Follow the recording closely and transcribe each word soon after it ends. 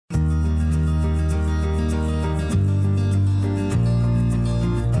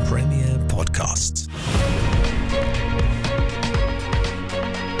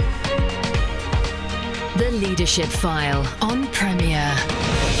Leadership File on Premier.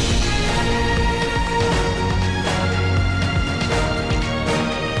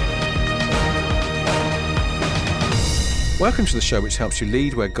 Welcome to the show which helps you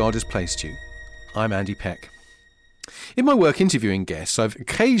lead where God has placed you. I'm Andy Peck. In my work interviewing guests, I've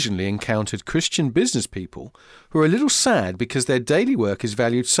occasionally encountered Christian business people who are a little sad because their daily work is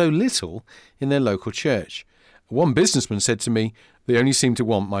valued so little in their local church. One businessman said to me, "They only seem to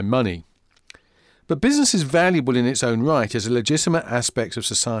want my money." But business is valuable in its own right as a legitimate aspect of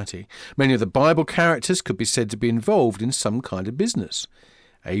society. Many of the Bible characters could be said to be involved in some kind of business.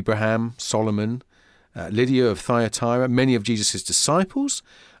 Abraham, Solomon, Lydia of Thyatira, many of Jesus' disciples,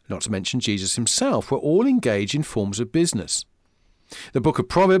 not to mention Jesus himself, were all engaged in forms of business. The book of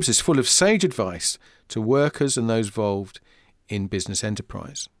Proverbs is full of sage advice to workers and those involved in business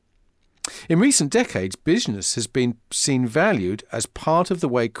enterprise. In recent decades, business has been seen valued as part of the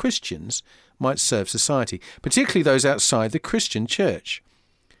way Christians might serve society, particularly those outside the Christian church.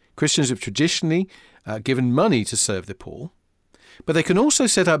 Christians have traditionally given money to serve the poor, but they can also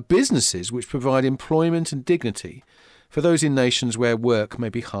set up businesses which provide employment and dignity for those in nations where work may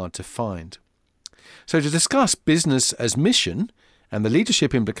be hard to find. So to discuss business as mission and the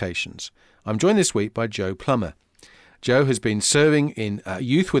leadership implications, I'm joined this week by Joe Plummer. Joe has been serving in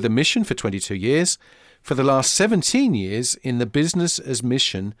Youth with a Mission for 22 years, for the last 17 years in the Business as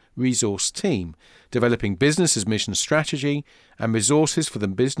Mission resource team, developing business as mission strategy and resources for the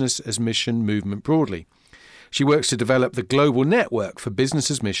business as mission movement broadly. She works to develop the global network for business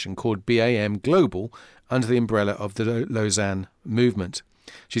as mission called BAM Global under the umbrella of the Lausanne movement.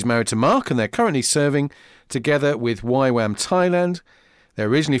 She's married to Mark and they're currently serving together with YWAM Thailand. They're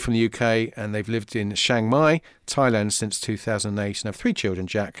originally from the UK and they've lived in Chiang Mai, Thailand since 2008 and have 3 children,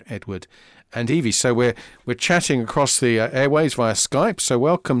 Jack, Edward and Evie. So we're chatting across the airways via Skype. So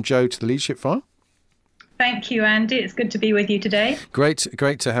welcome, Joe, to the Leadership File. Thank you, Andy. It's good to be with you today. Great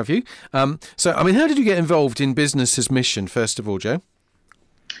to have you. How did you get involved in business as mission, first of all, Joe?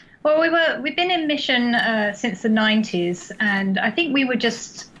 Well, we've been in mission since the 90s, and I think we were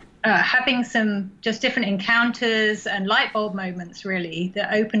just having some just different encounters and light bulb moments, really,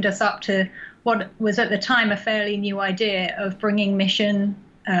 that opened us up to what was at the time a fairly new idea of bringing mission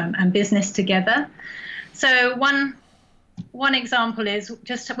and business together. So one example is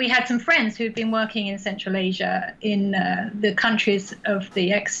just we had some friends who'd been working in Central Asia in the countries of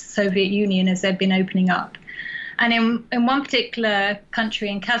the ex-Soviet Union as they'd been opening up. And in one particular country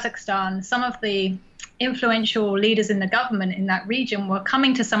in Kazakhstan, some of the influential leaders in the government in that region were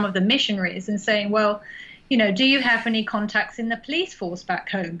coming to some of the missionaries and saying, well, do you have any contacts in the police force back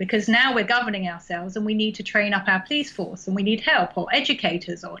home? Because now we're governing ourselves and we need to train up our police force and we need help, or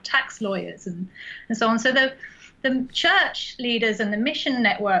educators or tax lawyers and so on. So the church leaders and the mission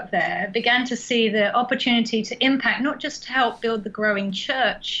network there began to see the opportunity to impact, not just to help build the growing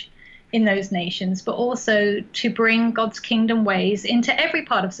church in those nations, but also to bring God's kingdom ways into every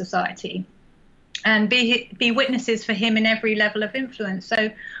part of society and be witnesses for him in every level of influence. So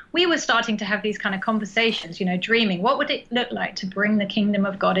we were starting to have these kind of conversations, dreaming, what would it look like to bring the kingdom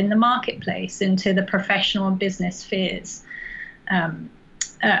of God in the marketplace into the professional and business spheres?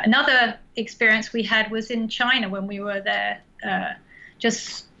 Another experience we had was in China when we were there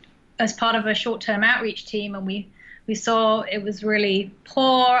just as part of a short-term outreach team, and we saw it was really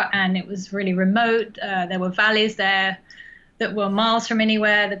poor and it was really remote. There were valleys there that were miles from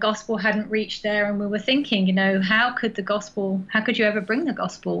anywhere. The gospel hadn't reached there, and we were thinking, how could you ever bring the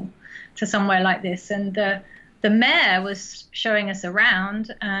gospel to somewhere like this? And the mayor was showing us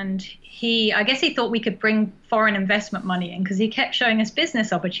around, and I guess he thought we could bring foreign investment money in because he kept showing us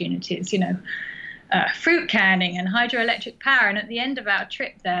business opportunities, fruit canning and hydroelectric power. And at the end of our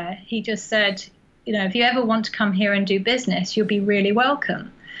trip there, he just said, if you ever want to come here and do business, you'll be really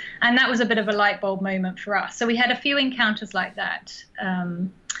welcome. And that was a bit of a light bulb moment for us. So we had a few encounters like that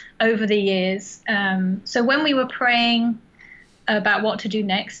over the years. So when we were praying about what to do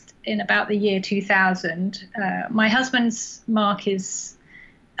next in about the year 2000, my husband's Mark is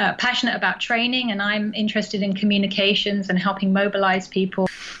passionate about training, and I'm interested in communications and helping mobilize people.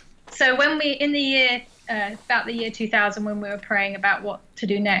 So when about the year 2000, when we were praying about what to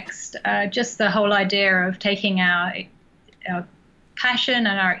do next, just the whole idea of taking our passion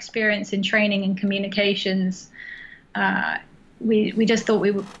and our experience in training and communications, we just thought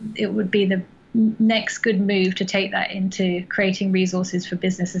it would be the next good move to take that into creating resources for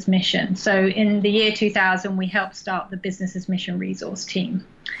Business as Mission. So in the year 2000, we helped start the Business as Mission resource team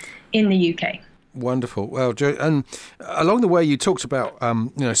in the UK. Wonderful. Well, Joe, and along the way you talked about,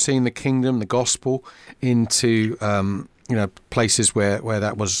 seeing the kingdom, the gospel into, places where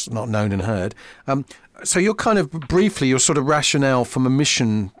that was not known and heard. So you're kind of briefly, your sort of rationale from a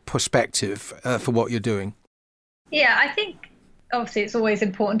mission perspective for what you're doing. Yeah, I think obviously it's always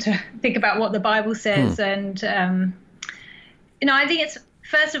important to think about what the Bible says. And, I think it's,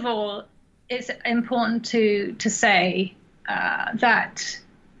 first of all, it's important to say that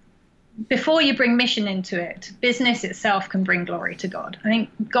before you bring mission into it, business itself can bring glory to God. I think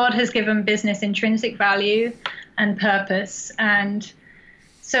God has given business intrinsic value and purpose. And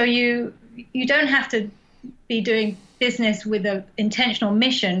so you don't have to be doing business with an intentional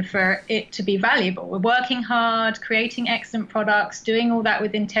mission for it to be valuable. We're working hard, creating excellent products, doing all that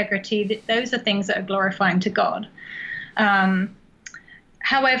with integrity. Those are things that are glorifying to God.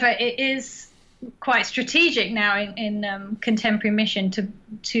 However, it is quite strategic now in contemporary mission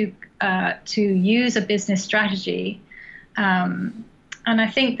to use a business strategy, and I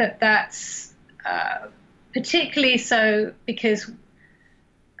think that's particularly so because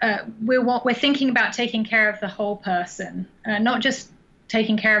we're thinking about taking care of the whole person, not just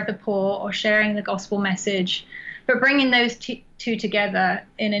taking care of the poor or sharing the gospel message, but bringing those two together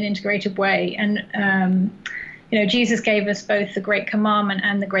in an integrated way. And Jesus gave us both the Great Commandment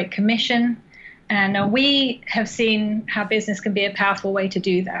and the Great Commission. And we have seen how business can be a powerful way to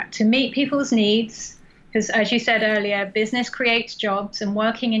do that, to meet people's needs. Because as you said earlier, business creates jobs, and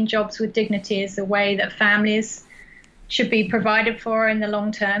working in jobs with dignity is the way that families should be provided for in the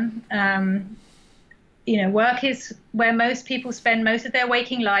long term. Work is where most people spend most of their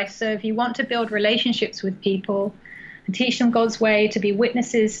waking life. So if you want to build relationships with people and teach them God's way, to be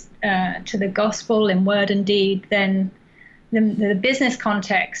witnesses to the gospel in word and deed, then the business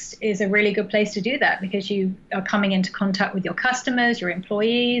context is a really good place to do that, because you are coming into contact with your customers, your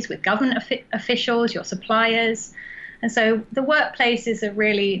employees, with government officials, your suppliers. And so the workplace is a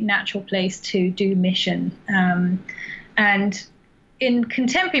really natural place to do mission. And in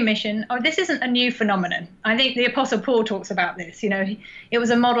contemporary mission, this isn't a new phenomenon. I think the Apostle Paul talks about this. It was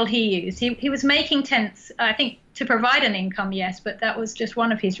a model he used. He was making tents, I think, to provide an income, yes, but that was just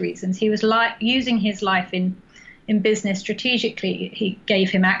one of his reasons. He was using his life in business strategically. He gave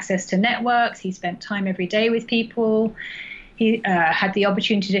him access to networks. He spent time every day with people. He had the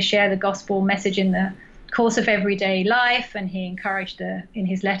opportunity to share the gospel message in the course of everyday life, and he encouraged in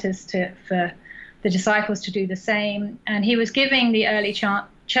his letters for the disciples to do the same. And he was giving the early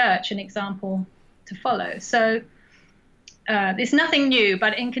church an example to follow. So it's nothing new,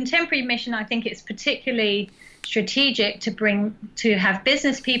 but in contemporary mission, I think it's particularly strategic to have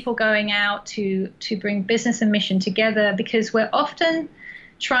business people going out to bring business and mission together, because we're often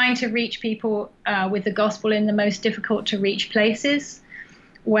trying to reach people with the gospel in the most difficult to reach places,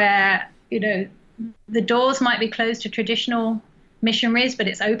 where the doors might be closed to traditional missionaries, but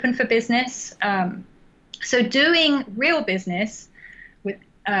it's open for business. So doing real business with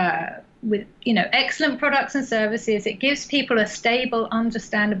excellent products and services, it gives people a stable,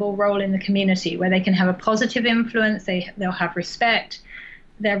 understandable role in the community where they can have a positive influence. They'll have respect.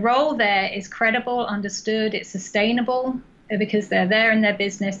 Their role there is credible, understood, it's sustainable, because they're there in their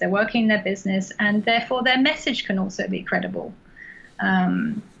business, they're working in their business, and therefore their message can also be credible.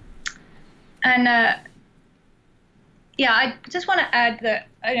 I just want to add that,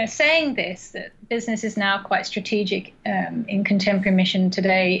 saying this, that business is now quite strategic in contemporary mission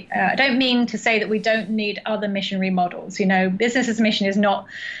today. I don't mean to say that we don't need other missionary models. Business as mission is not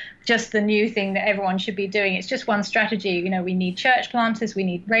just the new thing that everyone should be doing. It's just one strategy. We need church planters, we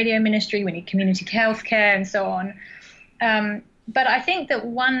need radio ministry, we need community healthcare, and so on. But I think that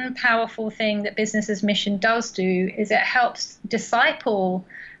one powerful thing that business as mission does do is it helps disciple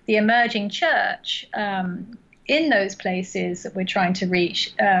the emerging church in those places that we're trying to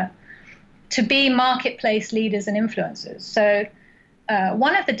reach, to be marketplace leaders and influencers. So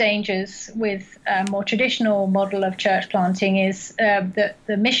one of the dangers with a more traditional model of church planting is that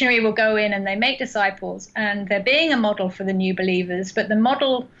the missionary will go in and they make disciples, and they're being a model for the new believers, but the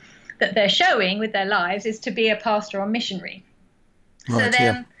model that they're showing with their lives is to be a pastor or missionary. Right, so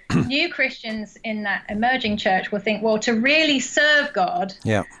then new Christians in that emerging church will think, well, to really serve God,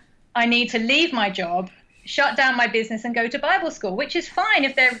 I need to leave my job, shut down my business, and go to Bible school, which is fine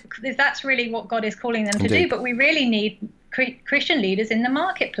if that's really what God is calling them to do. But we really need Christian leaders in the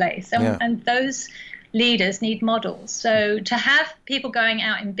marketplace, and those leaders need models. So to have people going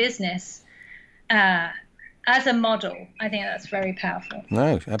out in business as a model, I think that's very powerful.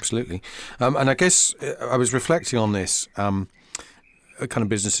 No, absolutely. And I guess I was reflecting on this kind of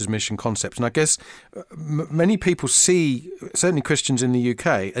business as mission concept, and I guess many people see, certainly Christians in the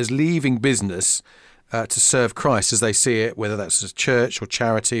UK, as leaving business to serve Christ as they see it, whether that's a church or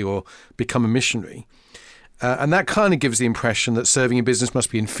charity or become a missionary. And that kind of gives the impression that serving in business must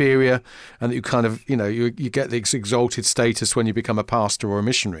be inferior, and that you kind of, you get this exalted status when you become a pastor or a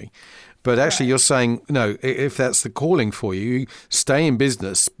missionary. But actually, you're saying, no, if that's the calling for you, you stay in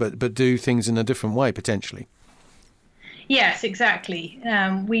business, but do things in a different way, potentially. Yes, exactly.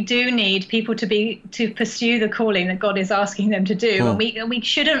 We do need people to pursue the calling that God is asking them to do, and we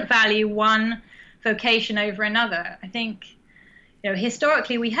shouldn't value one vocation over another. I think,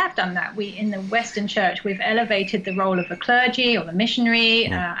 historically we have done that. In the Western Church, we've elevated the role of the clergy or the missionary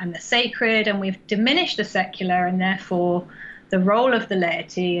and the sacred, and we've diminished the secular, and therefore the role of the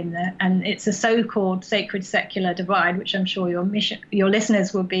laity, and it's a so-called sacred secular divide, which I'm sure your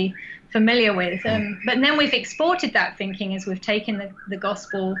listeners will be familiar with. But then we've exported that thinking as we've taken the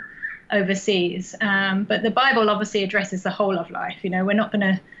gospel overseas. But the Bible obviously addresses the whole of life. We're not going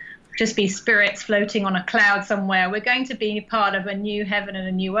to just be spirits floating on a cloud somewhere. We're going to be part of a new heaven and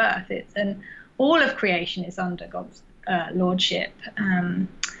a new earth. And all of creation is under God's lordship.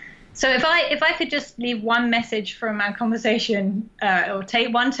 So if I could just leave one message from our conversation, or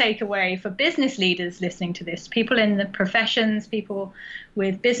take one takeaway for business leaders listening to this, people in the professions, people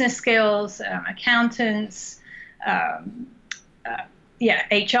with business skills, accountants,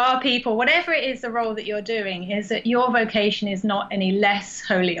 HR people, whatever it is the role that you're doing, is that your vocation is not any less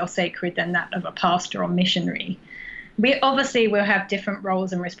holy or sacred than that of a pastor or missionary. We obviously will have different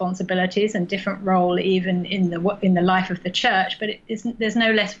roles and responsibilities, and different role even in the life of the church, but there's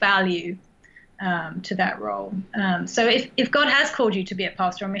no less value to that role. So if God has called you to be a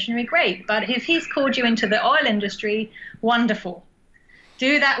pastor or missionary, great. But if he's called you into the oil industry, wonderful.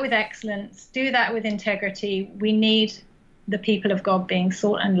 Do that with excellence. Do that with integrity. We need the people of God being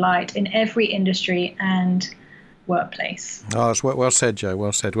salt and light in every industry and workplace. Oh, that's well said, Joe.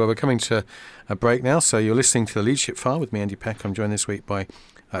 Well said. Well, we're coming to a break now, so you're listening to The Leadership File with me, Andy Peck. I'm joined this week by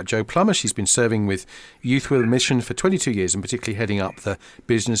Joe Plummer. She's been serving with Youth with a Mission for 22 years and particularly heading up the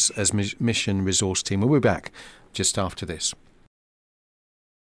Business as Mission resource team. We'll be back just after this.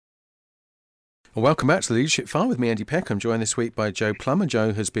 Well, welcome back to The Leadership File with me, Andy Peck. I'm joined this week by Joe Plummer.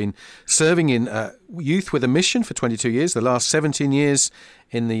 Joe has been serving in Youth with a Mission for 22 years, the last 17 years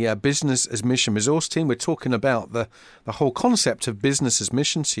in the Business as Mission resource team. We're talking about the whole concept of business as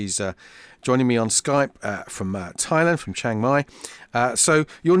mission. She's joining me on Skype from Thailand, from Chiang Mai. So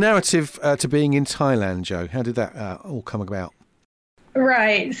your narrative to being in Thailand, Joe, how did that all come about?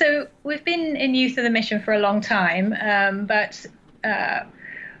 Right. So we've been in Youth with a Mission for a long time, but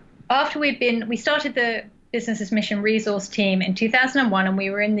after we started the Business as Mission resource team in 2001, and we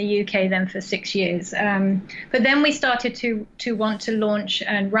were in the UK then for 6 years. But then we started to want to launch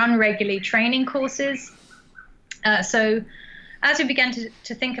and run regularly training courses. So as we began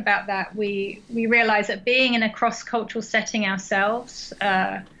to think about that, we realized that being in a cross-cultural setting ourselves,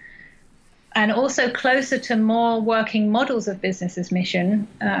 and also closer to more working models of Business as Mission,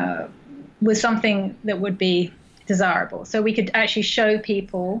 was something that would be desirable. So we could actually show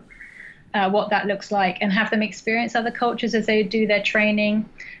people what that looks like and have them experience other cultures as they do their training.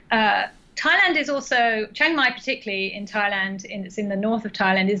 Thailand is also, Chiang Mai particularly in Thailand, it's in the north of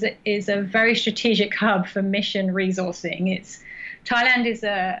Thailand, is a very strategic hub for mission resourcing. Thailand is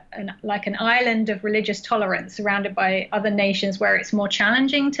like an island of religious tolerance surrounded by other nations where it's more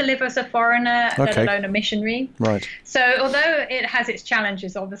challenging to live as a foreigner, let alone a missionary. Right. So although it has its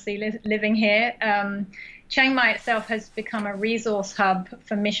challenges, obviously, living here, Chiang Mai itself has become a resource hub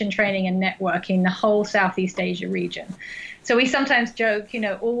for mission training and networking, the whole Southeast Asia region. So we sometimes joke,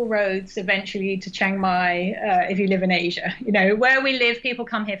 all roads eventually lead to Chiang Mai if you live in Asia. Where we live, people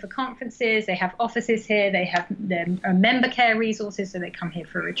come here for conferences, they have offices here, they have their member care resources, so they come here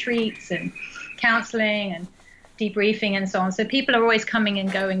for retreats and counseling and debriefing and so on. So people are always coming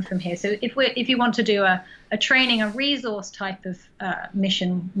and going from here. So if you want to do a training, a resource type of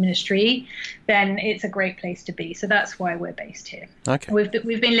mission ministry, then it's a great place to be. So that's why we're based here. Okay. We've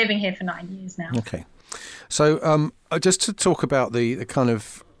been living here for 9 years now. Okay. So just to talk about the kind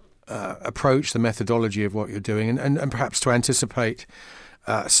of approach, the methodology of what you're doing, and perhaps to anticipate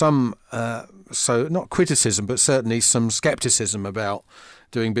some, so not criticism, but certainly some skepticism about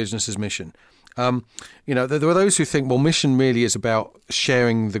doing business as mission. There are those who think, well, mission really is about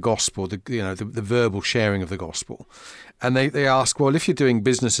sharing the gospel, the verbal sharing of the gospel. And they ask, well, if you're doing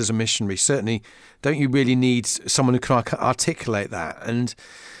business as a missionary, certainly don't you really need someone who can articulate that? And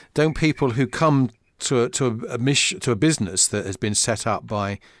don't people who come to a business that has been set up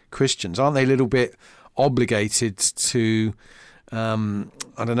by Christians, aren't they a little bit obligated to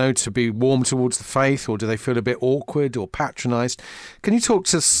to be warm towards the faith, or do they feel a bit awkward or patronised? Can you talk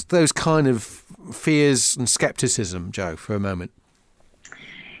to those kind of fears and scepticism, Joe, for a moment?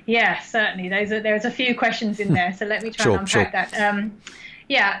 Yeah, certainly. There's a few questions in there, so let me try and unpack that.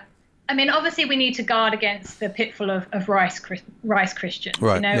 Yeah, I mean, obviously we need to guard against the pitfall of rice Christians.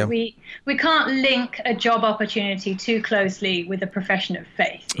 Right, we can't link a job opportunity too closely with a profession of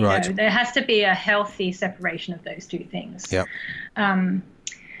faith. There has to be a healthy separation of those two things. Yeah. And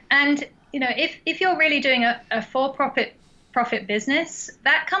if you're really doing a for-profit business,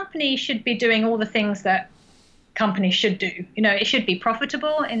 that company should be doing all the things that companies should do. It should be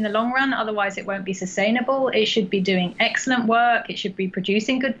profitable in the long run, otherwise it won't be sustainable. It should be doing excellent work. It should be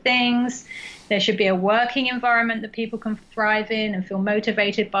producing good things. There should be a working environment that people can thrive in and feel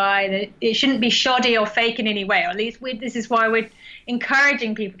motivated by. It shouldn't be shoddy or fake in any way, or at least this is why we're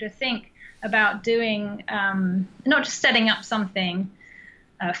encouraging people to think about doing, not just setting up something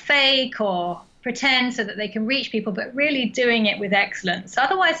fake or pretend so that they can reach people, but really doing it with excellence.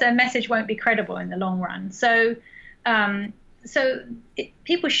 Otherwise, their message won't be credible in the long run. So,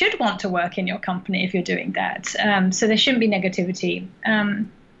 people should want to work in your company if you're doing that. So there shouldn't be negativity.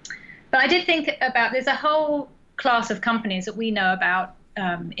 But I did think about, there's a whole class of companies that we know about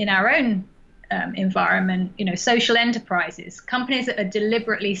in our own environment, social enterprises, companies that are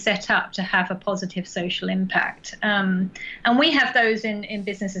deliberately set up to have a positive social impact. And we have those in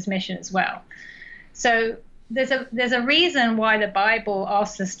Business as Mission as well. So there's a reason why the Bible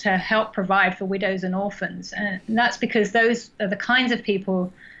asks us to help provide for widows and orphans, and that's because those are the kinds of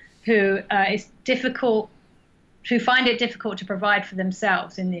people who find it difficult to provide for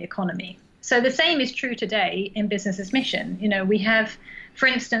themselves in the economy. So the same is true today in Business as Mission. We have, for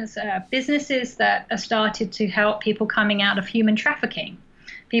instance, businesses that are started to help people coming out of human trafficking,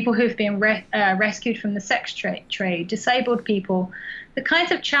 people who've been rescued from the sex trade, disabled people, the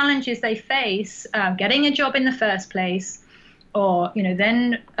kinds of challenges they face getting a job in the first place, or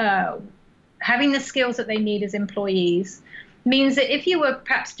then having the skills that they need as employees, means that if you were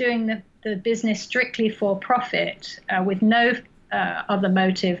perhaps doing the business strictly for profit with no other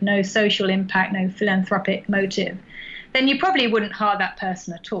motive, no social impact, no philanthropic motive, then you probably wouldn't hire that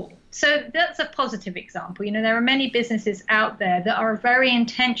person at all. So that's a positive example. There are many businesses out there that are very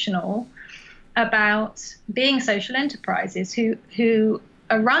intentional about being social enterprises who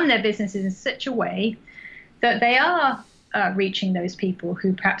run their businesses in such a way that they are reaching those people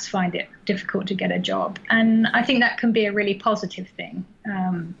who perhaps find it difficult to get a job. And I think that can be a really positive thing.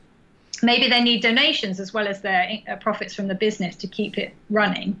 Maybe they need donations as well as their profits from the business to keep it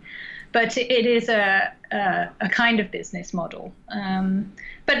running. But it is a kind of business model.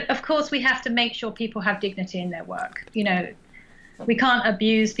 But of course, we have to make sure people have dignity in their work. We can't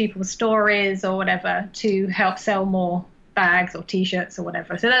abuse people's stories or whatever to help sell more bags or T-shirts or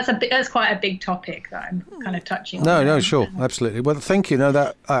whatever. So that's quite a big topic that I'm kind of touching on. No, sure, absolutely. Well, thank you. No,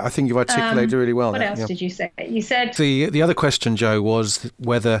 that I think you've articulated really well. What else did you say? You said the other question, Joe, was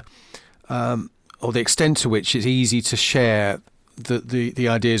whether or the extent to which it's easy to share the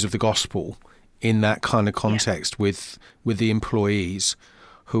ideas of the gospel in that kind of context with the employees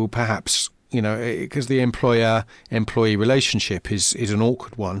who perhaps, because the employer-employee relationship is an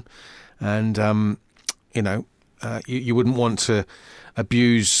awkward one, and you wouldn't want to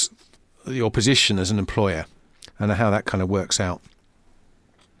abuse your position as an employer, and how that kind of works out.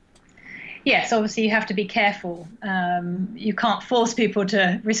 Yes, obviously you have to be careful. You can't force people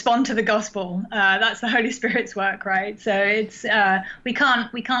to respond to the gospel. That's the Holy Spirit's work, right? So it's we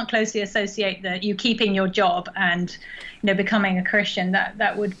can't closely associate you keeping your job and becoming a Christian.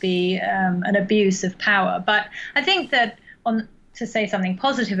 That would be an abuse of power. But I think that to say something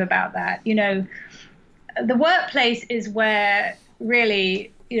positive about that, the workplace is where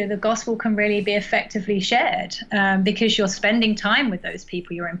really the gospel can really be effectively shared because you're spending time with those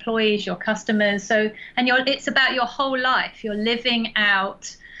people, your employees, your customers. So, it's about your whole life. You're living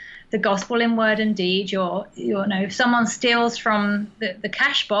out the gospel in word and deed. If someone steals from the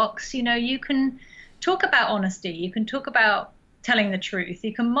cash box, you can talk about honesty. You can talk about telling the truth.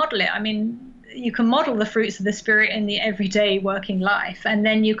 You can model it. I mean, you can model the fruits of the Spirit in the everyday working life. And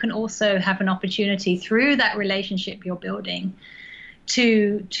then you can also have an opportunity through that relationship you're building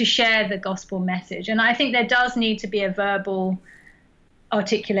to share the gospel message. And I think there does need to be a verbal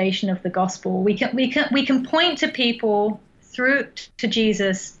articulation of the gospel. We can point to people through to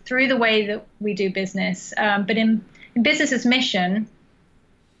Jesus through the way that we do business. But in Business as Mission,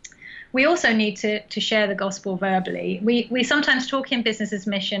 we also need to share the gospel verbally. We sometimes talk in Business as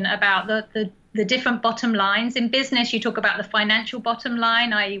Mission about the different bottom lines. In business, you talk about the financial bottom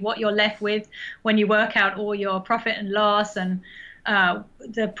line, i.e. what you're left with when you work out all your profit and loss, and are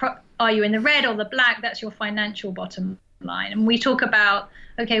you in the red or the black? That's your financial bottom line. And we talk about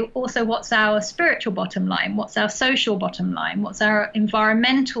okay, also what's our spiritual bottom line? What's our social bottom line? What's our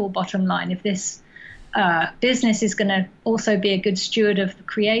environmental bottom line? If this business is going to also be a good steward of the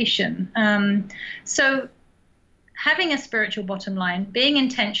creation. So having a spiritual bottom line, being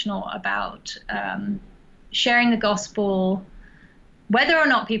intentional about sharing the gospel, whether or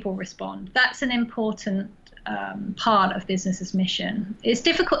not people respond, that's an important part of business's mission. It's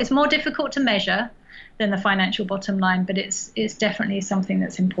difficult. It's more difficult to measure than the financial bottom line, but it's definitely something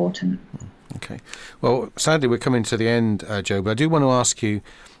that's important. Okay. Well, sadly, we're coming to the end, Joe, but I do want to ask you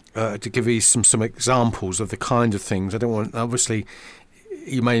to give you some examples of the kind of things. I don't want, obviously,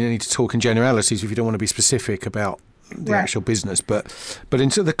 you may need to talk in generalities if you don't want to be specific about the actual business, but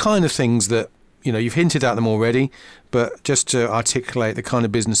into the kind of things that, you've hinted at them already, but just to articulate the kind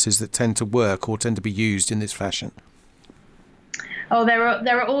of businesses that tend to work or tend to be used in this fashion. Oh, there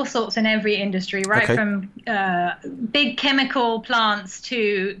are all sorts in every industry, right? Okay. From big chemical plants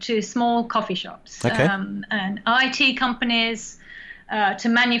to small coffee shops, okay. And IT companies, to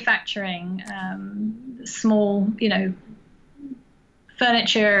manufacturing, small,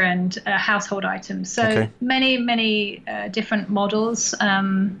 furniture and household items. So okay. many different models.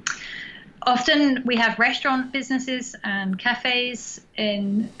 Often we have restaurant businesses and cafes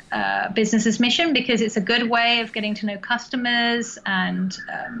in business's mission because it's a good way of getting to know customers, and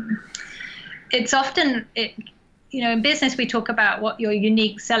it's often in business we talk about what your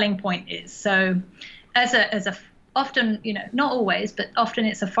unique selling point is. So as a often, not always, but often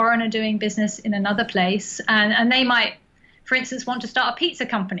it's a foreigner doing business in another place, and they might, for instance, want to start a pizza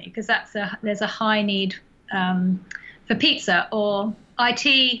company because there's a high need for pizza, or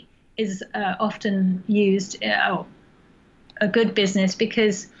IT is often used, a good business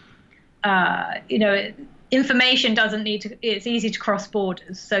because, information doesn't need to, it's easy to cross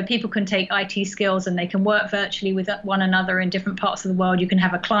borders. So people can take IT skills and they can work virtually with one another in different parts of the world. You can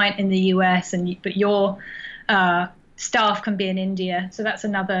have a client in the US, but your staff can be in India. So that's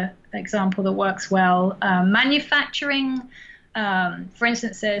another example that works well. Manufacturing, for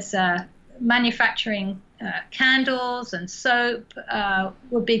instance, there's manufacturing candles and soap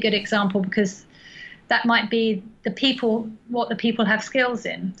would be a good example because that might be what the people have skills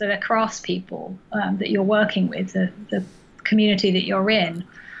in. So they're craftspeople that you're working with, the community that you're in.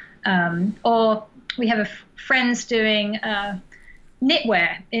 Or we have friends doing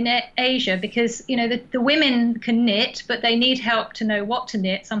knitwear in Asia because, the women can knit, but they need help to know what to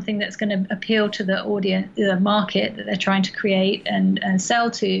knit, something that's going to appeal to the audience, the market that they're trying to create and sell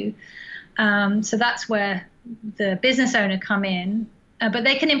to. So that's where the business owner come in, but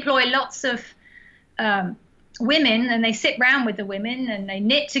they can employ lots of women, and they sit around with the women and they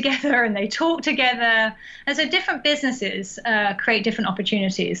knit together and they talk together. And so different businesses create different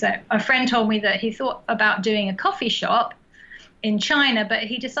opportunities. A friend told me that he thought about doing a coffee shop in China, but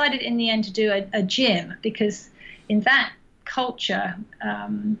he decided in the end to do a gym because in that culture,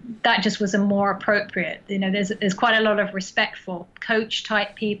 that just was a more appropriate. There's quite a lot of respect for coach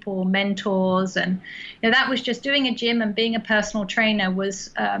type people, mentors, and that was just doing a gym and being a personal trainer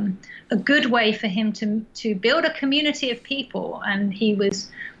was a good way for him to build a community of people, and he was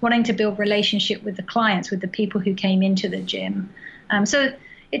wanting to build relationship with the clients, with the people who came into the gym. So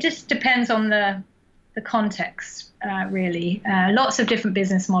it just depends on the context, really. Lots of different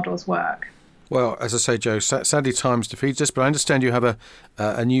business models work. Well, as I say, Joe, sadly times defeat us, but I understand you have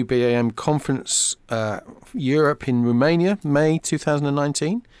a new BAM conference, Europe in Romania, May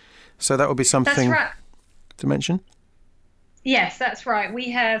 2019. So that would be something to mention. Yes, that's right.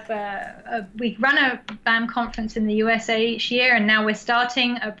 We have we run a BAM conference in the USA each year, and now we're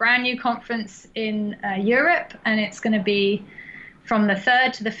starting a brand new conference in Europe, and it's going to be from the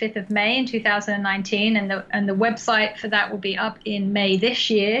 3rd to the 5th of May in 2019, and the website for that will be up in May this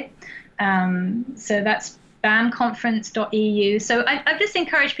year. So that's bamconference.eu. So I just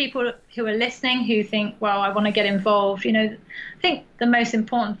encourage people who are listening who think, well, I want to get involved. I think the most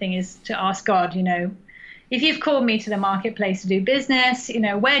important thing is to ask God, if you've called me to the marketplace to do business,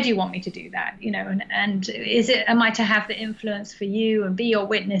 where do you want me to do that? And am I to have the influence for you and be your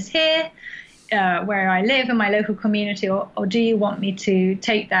witness here, where I live in my local community, or do you want me to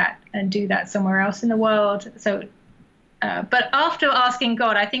take that and do that somewhere else in the world? So but after asking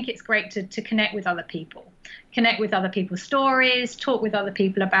God, I think it's great to connect with other people, connect with other people's stories, talk with other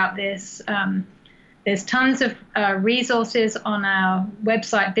people about this. There's tons of resources on our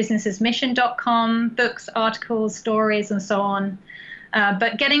website, businessesmission.com, books, articles, stories, and so on.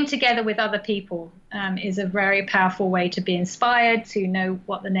 But getting together with other people is a very powerful way to be inspired, to know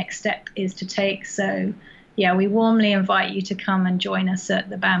what the next step is to take. So, yeah, we warmly invite you to come and join us at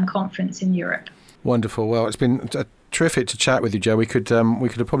the BAM conference in Europe. Wonderful. Well, it's been terrific to chat with you, Joe. We could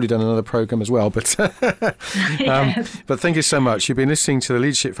have probably done another program as well, but Yes. but thank you so much. You've been listening to the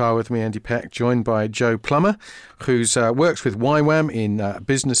Leadership File with me, Andy Peck, joined by Joe Plummer, who's works with YWAM in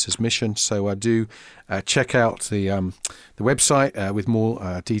Business as Mission. So do check out the website with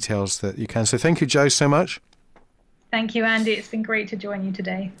more details that you can. So thank you, Joe, so much. Thank you, Andy. It's been great to join you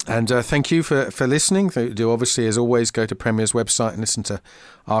today. And thank you for listening. Do obviously, as always, go to Premier's website and listen to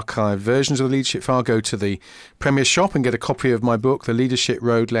archived versions of the Leadership File. Go to the Premier shop and get a copy of my book, The Leadership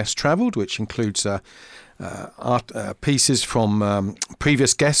Road Less Travelled, which includes art pieces from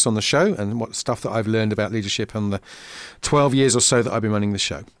previous guests on the show and what stuff that I've learned about leadership in the 12 years or so that I've been running the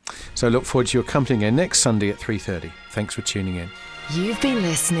show. So I look forward to your company again next Sunday at 3:30. Thanks for tuning in. You've been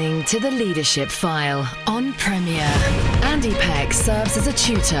listening to The Leadership File on Premier. Andy Peck serves as a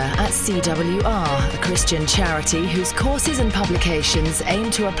tutor at CWR, a Christian charity whose courses and publications aim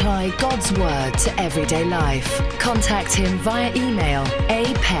to apply God's Word to everyday life. Contact him via email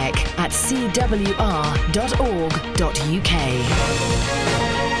apeck@cwr.org.uk.